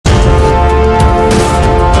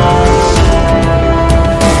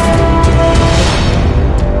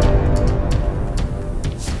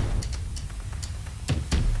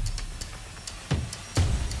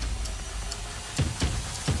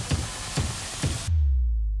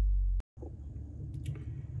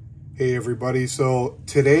Hey everybody, so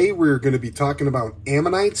today we're going to be talking about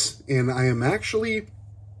ammonites, and I am actually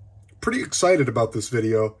pretty excited about this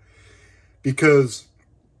video because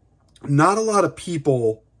not a lot of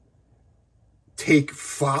people take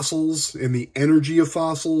fossils and the energy of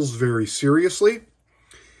fossils very seriously,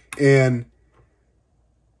 and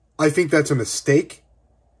I think that's a mistake.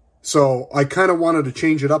 So I kind of wanted to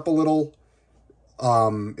change it up a little.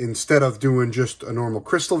 Instead of doing just a normal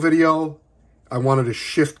crystal video, I wanted to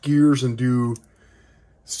shift gears and do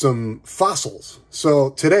some fossils.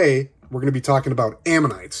 So today, we're going to be talking about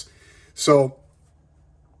ammonites. So,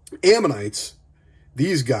 ammonites,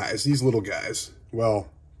 these guys, these little guys, well,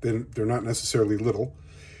 they're not necessarily little,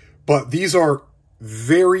 but these are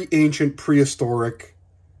very ancient prehistoric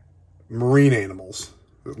marine animals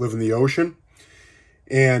that live in the ocean.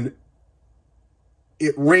 And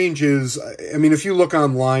it ranges, I mean, if you look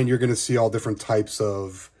online, you're going to see all different types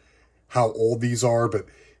of how old these are, but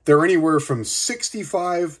they're anywhere from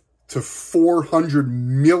 65 to 400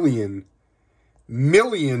 million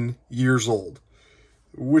years old,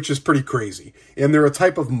 which is pretty crazy. And they're a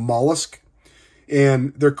type of mollusk,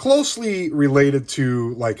 and they're closely related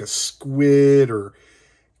to like a squid, or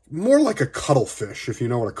more like a cuttlefish, if you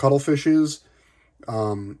know what a cuttlefish is.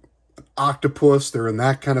 An octopus, they're in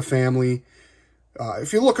that kind of family.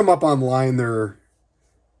 If you look them up online, they're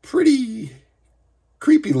pretty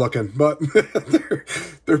creepy looking, but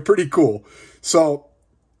they're pretty cool. So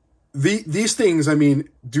these things, I mean,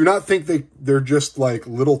 do not think they're just like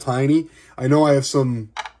little tiny. I know I have some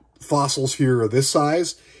fossils here of this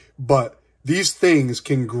size, but these things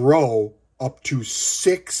can grow up to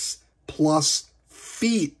 6+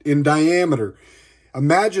 feet in diameter.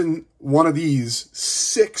 Imagine one of these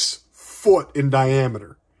 6 foot in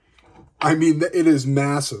diameter. I mean, it is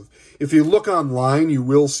massive. If you look online, you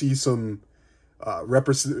will see some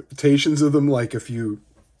representations of them, like if you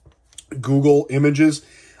Google images.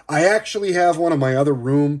 I actually have one in my other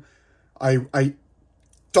room. I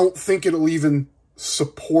don't think it'll even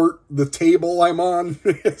support the table I'm on.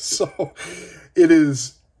 So it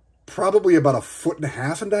is probably about 1.5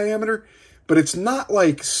 feet in diameter, but it's not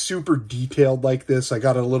like super detailed like this. I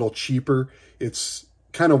got it a little cheaper. It's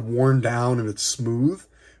kind of worn down and it's smooth.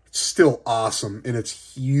 It's still awesome, and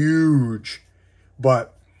it's huge,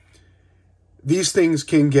 but these things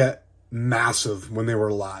can get massive when they were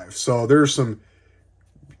alive. So there's some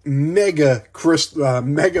mega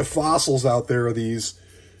fossils out there of these.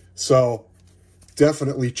 So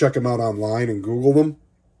definitely check them out online and Google them.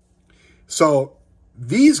 So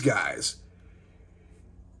these guys,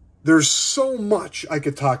 there's so much I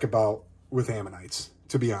could talk about with ammonites,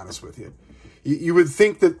 to be honest with you. You would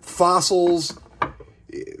think that fossils,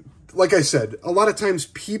 like I said, a lot of times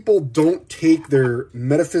people don't take their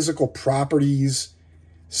metaphysical properties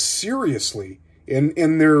seriously,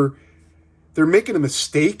 and they're making a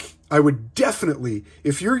mistake. I would definitely,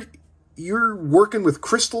 if you're working with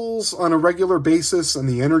crystals on a regular basis and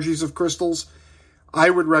the energies of crystals, I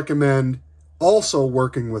would recommend also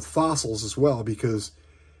working with fossils as well, because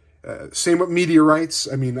same with meteorites.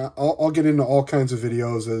 I mean, I'll get into all kinds of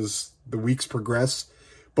videos as the weeks progress,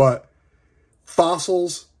 but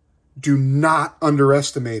fossils, do not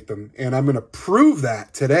underestimate them. And I'm going to prove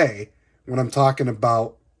that today when I'm talking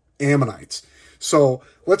about ammonites. So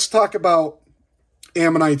let's talk about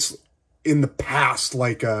ammonites in the past,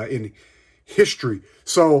 like in history.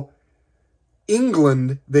 So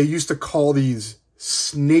England, they used to call these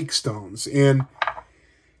snake stones. And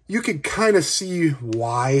you could kind of see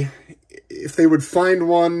why. If they would find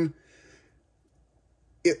one,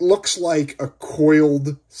 it looks like a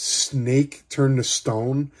coiled snake turned to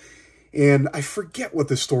stone. And I forget what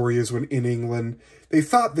the story is when in England. They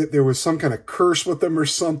thought that there was some kind of curse with them or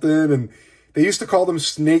something. And they used to call them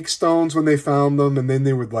snake stones when they found them. And then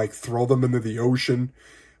they would like throw them into the ocean.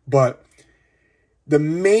 But the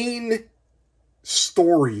main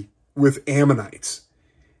story with ammonites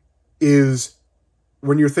is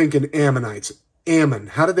when you're thinking ammonites. Ammon.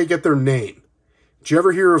 How did they get their name? Did you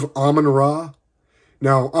ever hear of Ammon-Ra?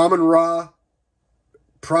 Now, Ammon-Ra,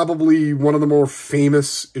 probably one of the more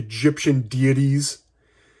famous Egyptian deities.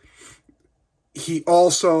 He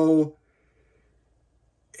also,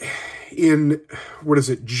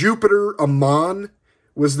 Jupiter Ammon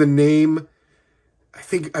was the name.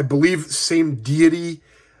 I believe same deity.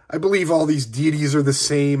 I believe all these deities are the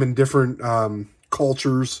same in different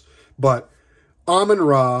cultures. But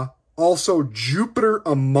Ammon-Ra, also Jupiter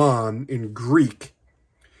Ammon in Greek,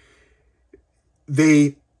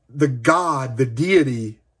 the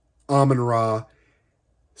deity Ammon-Ra,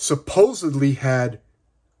 supposedly had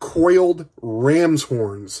coiled ram's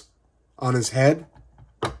horns on his head.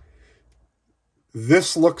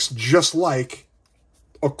 this looks just like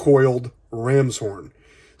a coiled ram's horn.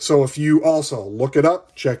 So if you also look it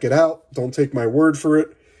up, check it out, don't take my word for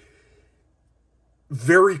it.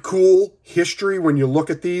 Very cool history when you look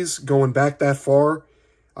at these, going back that far.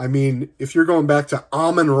 I mean, if you're going back to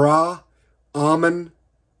Ammonite,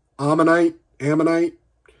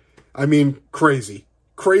 I mean, crazy.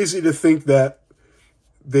 Crazy to think that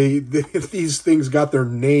these things got their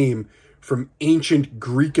name from ancient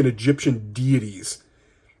Greek and Egyptian deities.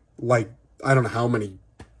 Like, I don't know how many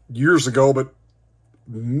years ago, but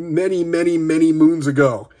many, many, many moons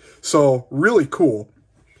ago. So, really cool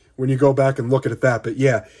when you go back and look at that. But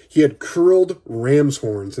yeah, he had curled ram's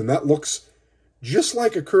horns, and that looks just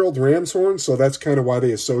like a curled ram's horn, so that's kind of why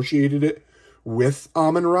they associated it with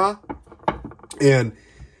Amun-Ra. And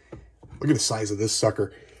look at the size of this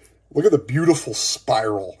sucker. Look at the beautiful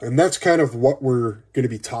spiral. And that's kind of what we're going to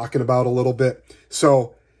be talking about a little bit.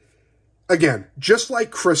 So, again, just like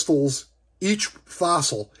crystals, each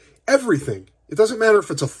fossil, everything, it doesn't matter if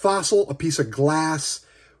it's a fossil, a piece of glass,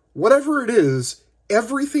 whatever it is,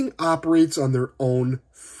 everything operates on their own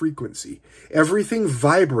frequency. Everything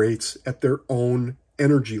vibrates at their own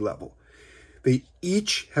energy level. They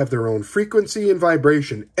each have their own frequency and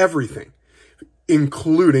vibration, everything,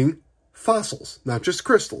 including fossils, not just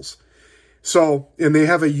crystals. So, and they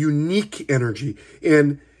have a unique energy.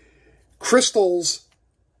 And crystals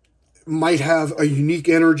might have a unique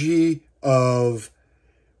energy of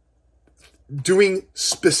doing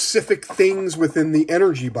specific things within the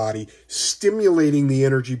energy body, stimulating the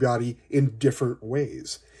energy body in different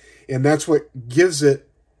ways. And that's what gives it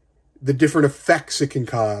the different effects it can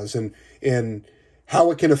cause, and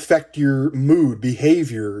how it can affect your mood,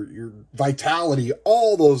 behavior, your vitality,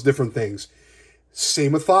 all those different things.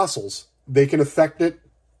 Same with fossils. They can affect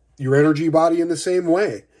your energy body in the same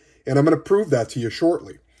way. And I'm going to prove that to you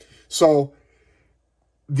shortly. So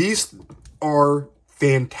these are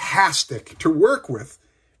fantastic to work with.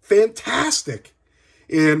 Fantastic.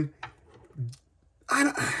 And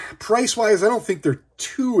price-wise, I don't think they're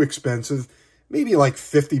too expensive. Maybe like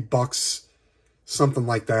 $50, something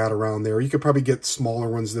like that around there. You could probably get smaller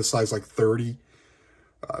ones this size, like 30,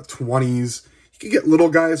 20s. You could get little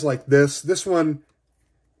guys like this. This one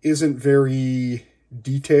isn't very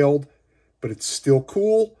detailed, but it's still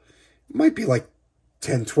cool. It might be like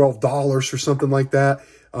 $10, $12 or something like that.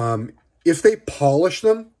 If they polish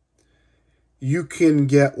them, you can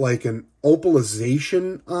get like an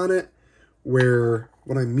opalization on it, where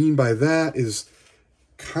what I mean by that is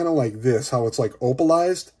kind of like this, how it's like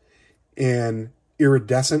opalized and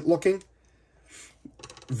iridescent looking.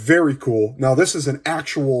 Very cool. Now this is an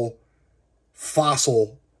actual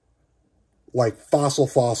fossil, like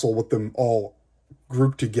fossil with them all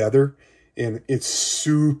grouped together, and it's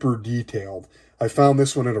super detailed. I found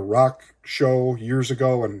this one at a rock show years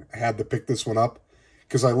ago and had to pick this one up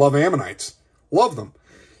because I love ammonites. Love them.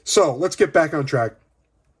 So let's get back on track.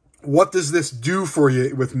 What does this do for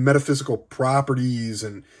you with metaphysical properties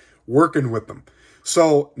and working with them?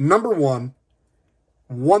 So number one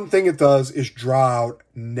thing it does is draw out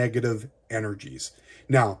negative energies.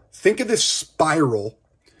 Now, think of this spiral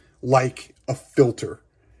like a filter,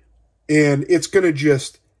 and it's going to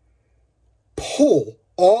just pull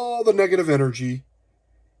all the negative energy,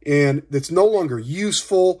 and it's no longer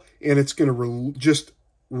useful, and it's going to just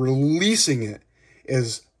releasing it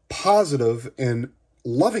as positive and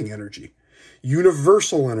loving energy,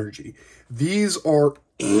 universal energy. These are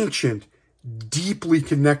ancient, deeply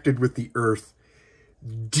connected with the earth,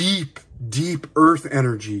 deep earth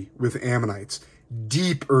energy with ammonites,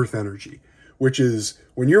 deep earth energy, which is,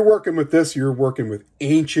 when you're working with this, you're working with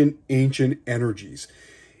ancient energies,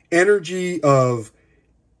 energy of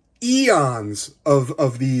eons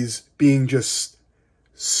of these being just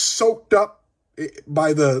soaked up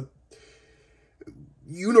by the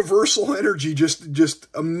universal energy. Just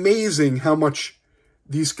amazing how much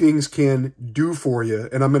these things can do for you.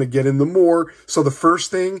 And I'm going to get into more. So the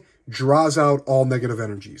first thing, draws out all negative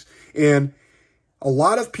energies. And a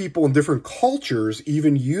lot of people in different cultures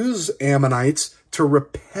even use ammonites to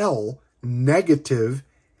repel negative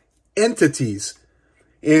entities.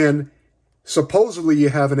 And supposedly you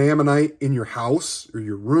have an ammonite in your house or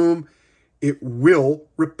your room, it will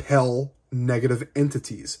repel negative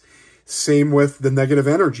entities. Same with the negative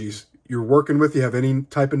energies you're working with. You have any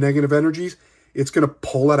type of negative energies, it's going to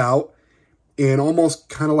pull it out, and almost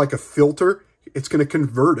kind of like a filter, it's going to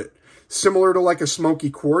convert it. Similar to like a smoky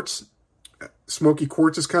quartz. Smoky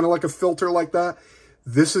quartz is kind of like a filter like that.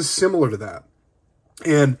 This is similar to that.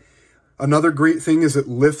 And another great thing is it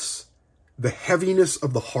lifts the heaviness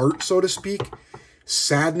of the heart, so to speak.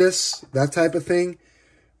 Sadness, that type of thing.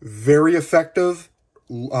 Very effective.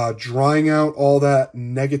 drawing out all that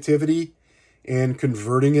negativity and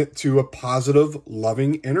converting it to a positive,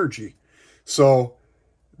 loving energy. So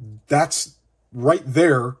that's right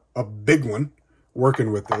there, a big one,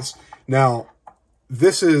 working with this. Now,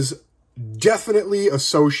 this is definitely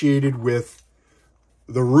associated with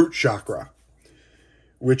the root chakra,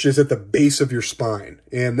 which is at the base of your spine.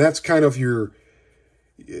 And that's kind of the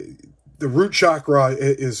root chakra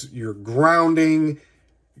is your grounding,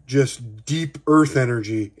 just deep earth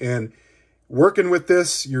energy. And working with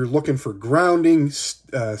this, you're looking for grounding,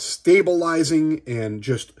 stabilizing, and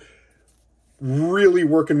just really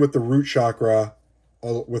working with the root chakra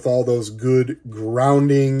with all those good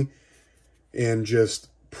grounding and just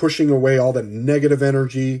pushing away all the negative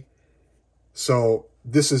energy. So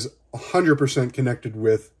this is 100% connected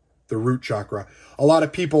with the root chakra. A lot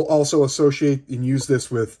of people also associate and use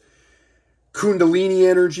this with Kundalini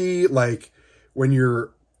energy, like when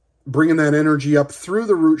you're bringing that energy up through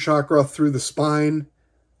the root chakra, through the spine,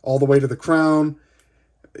 all the way to the crown.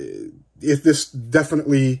 If this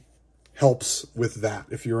definitely helps with that,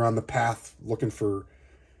 if you're on the path looking for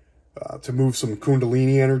to move some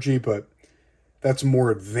Kundalini energy, but that's more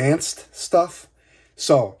advanced stuff.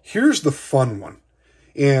 So here's the fun one.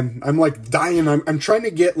 And I'm like dying. I'm trying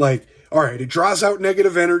to get like, all right, it draws out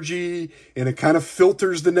negative energy and it kind of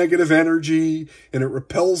filters the negative energy and it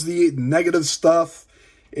repels the negative stuff,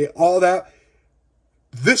 all that.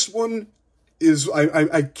 This one is,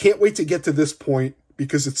 I can't wait to get to this point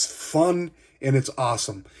because it's fun and it's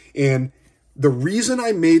awesome. And the reason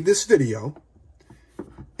I made this video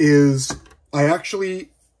is I actually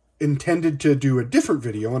intended to do a different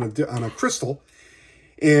video on a crystal.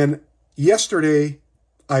 And yesterday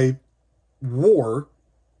I wore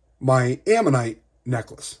my Ammonite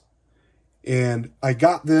necklace. And I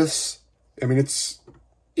got this. I mean, it's,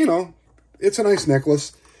 you know, it's a nice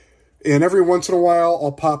necklace. And every once in a while,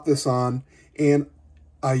 I'll pop this on. And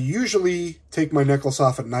I usually take my necklace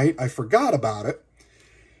off at night. I forgot about it.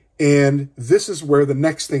 And this is where the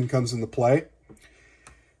next thing comes into play.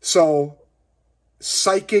 So,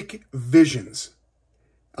 psychic visions.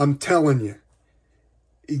 I'm telling you.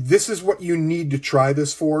 This is what you need to try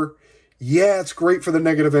this for. Yeah, it's great for the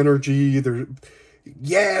negative energy.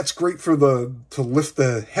 Yeah, it's great for to lift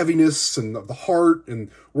the heaviness and the heart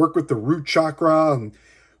and work with the root chakra and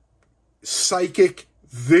psychic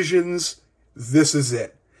visions. This is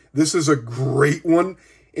it. This is a great one.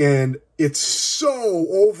 And it's so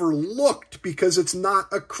overlooked because it's not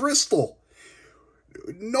a crystal.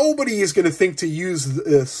 Nobody is going to think to use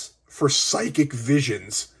this for psychic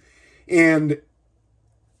visions. And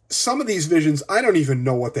some of these visions, I don't even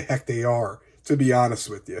know what the heck they are, to be honest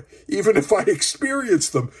with you, even if I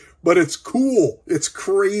experienced them. But it's cool, it's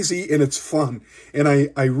crazy, and it's fun. And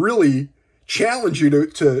I really challenge you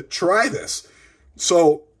to try this.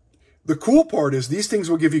 So the cool part is these things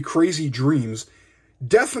will give you crazy dreams.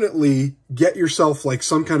 Definitely get yourself like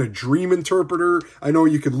some kind of dream interpreter. I know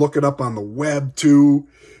you can look it up on the web too,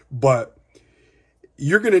 but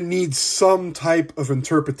you're going to need some type of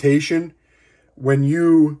interpretation when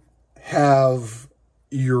you have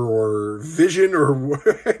your vision,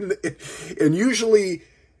 and usually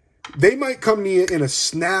they might come to you in a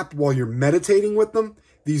snap while you're meditating with them.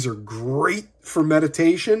 These are great for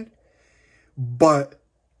meditation, but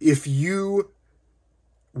if you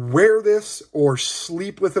wear this or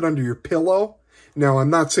sleep with it under your pillow, now I'm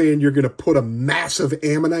not saying you're going to put a massive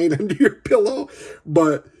Ammonite under your pillow,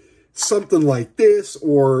 but something like this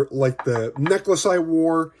or like the necklace I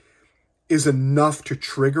wore is enough to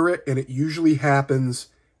trigger it, and it usually happens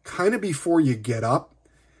kind of before you get up.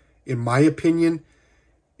 In my opinion,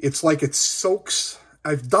 it's like it soaks.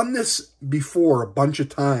 I've done this before a bunch of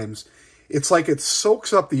times. It's like it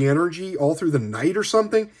soaks up the energy all through the night or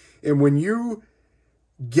something, and when you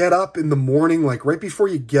get up in the morning, like right before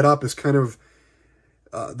you get up is kind of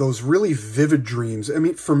those really vivid dreams. I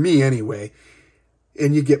mean, for me anyway.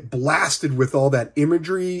 And you get blasted with all that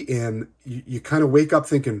imagery, and you kind of wake up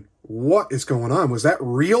thinking, what is going on? Was that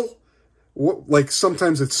real? Like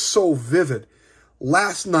sometimes it's so vivid.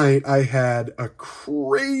 Last night I had a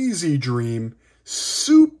crazy dream,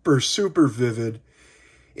 super, super vivid.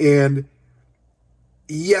 And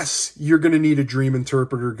yes, you're going to need a dream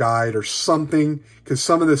interpreter guide or something, because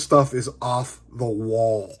some of this stuff is off the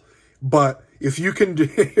wall. But if you can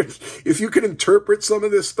interpret some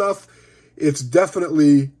of this stuff, it's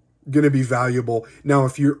definitely going to be valuable. Now,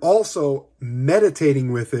 if you're also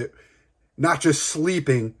meditating with it, not just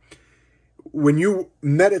sleeping, when you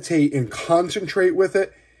meditate and concentrate with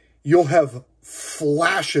it, you'll have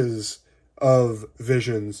flashes of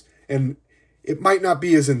visions. And it might not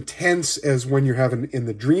be as intense as when you're having in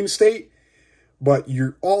the dream state, but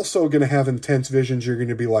you're also going to have intense visions. You're going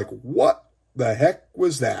to be like, what the heck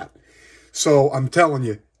was that? So I'm telling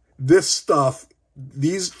you, this stuff,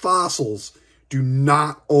 these fossils, do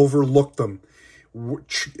not overlook them.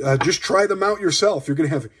 Just try them out yourself. You're going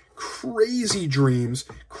to have crazy dreams,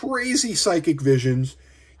 crazy psychic visions.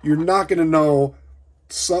 You're not going to know,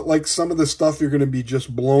 like some of the stuff, you're going to be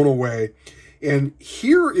just blown away. And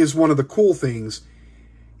here is one of the cool things.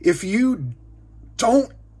 If you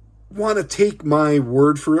don't want to take my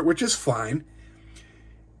word for it, which is fine,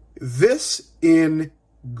 this in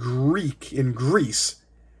Greece,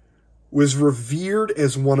 was revered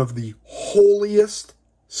as one of the holiest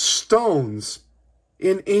stones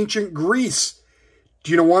in ancient Greece.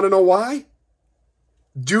 Do you want to know why?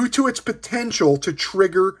 Due to its potential to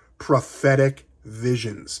trigger prophetic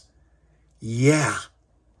visions. Yeah.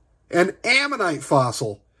 An Ammonite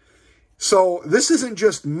fossil. So this isn't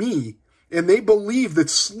just me. And they believe that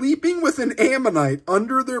sleeping with an Ammonite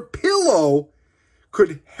under their pillow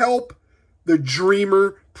could help the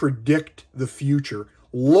dreamer predict the future.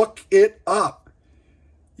 Look it up.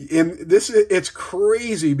 And it's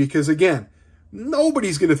crazy because, again,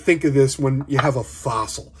 nobody's going to think of this when you have a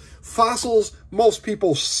fossil. Fossils, most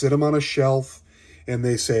people sit them on a shelf and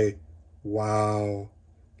they say, wow,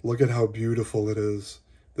 look at how beautiful it is.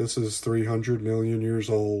 This is 300 million years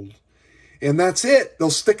old. And that's it. They'll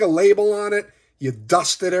stick a label on it. You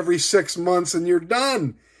dust it every 6 months and you're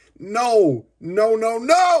done. No.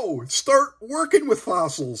 Start working with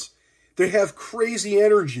fossils. They have crazy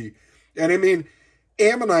energy. And I mean,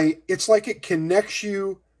 Ammonite, it's like it connects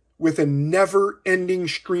you with a never-ending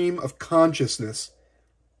stream of consciousness.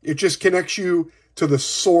 It just connects you to the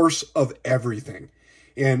source of everything.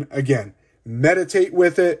 And again, meditate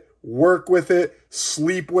with it, work with it,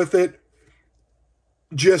 sleep with it.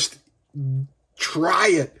 Just try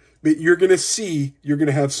it. But you're going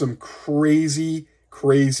to have some crazy,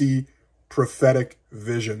 crazy prophetic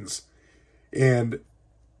visions and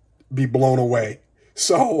be blown away.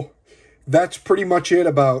 So that's pretty much it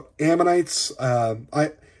about Ammonites.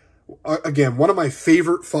 Again, one of my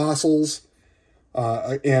favorite fossils,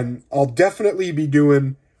 and I'll definitely be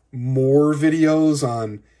doing more videos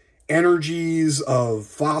on energies of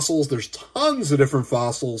fossils. There's tons of different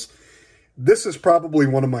fossils. This is probably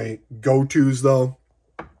one of my go-tos, though,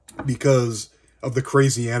 because of the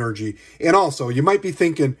crazy energy. And also, you might be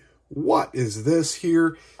thinking, what is this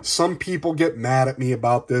here? Some people get mad at me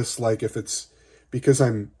about this, like if it's because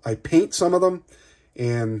I paint some of them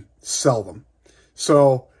and sell them.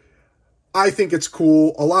 So I think it's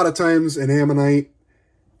cool. A lot of times an Ammonite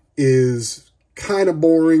is kind of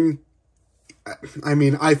boring. I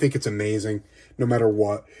mean, I think it's amazing no matter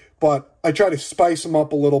what. But I try to spice them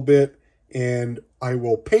up a little bit, and I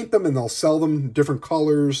will paint them and they'll sell them in different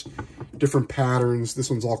colors, different patterns. This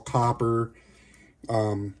one's all copper.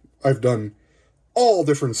 I've done all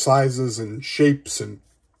different sizes and shapes and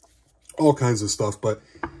all kinds of stuff. But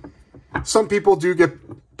some people do get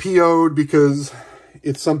PO'd because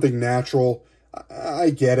it's something natural.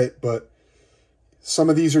 I get it, but some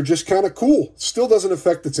of these are just kind of cool. Still doesn't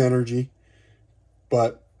affect its energy,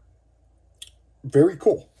 but very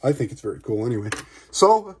cool. I think it's very cool anyway.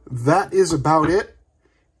 So that is about it.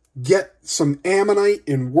 Get some Ammonite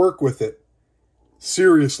and work with it.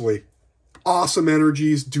 Seriously. Awesome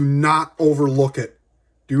energies. Do not overlook it.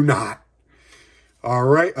 Do not. All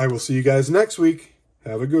right. I will see you guys next week.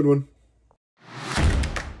 Have a good one.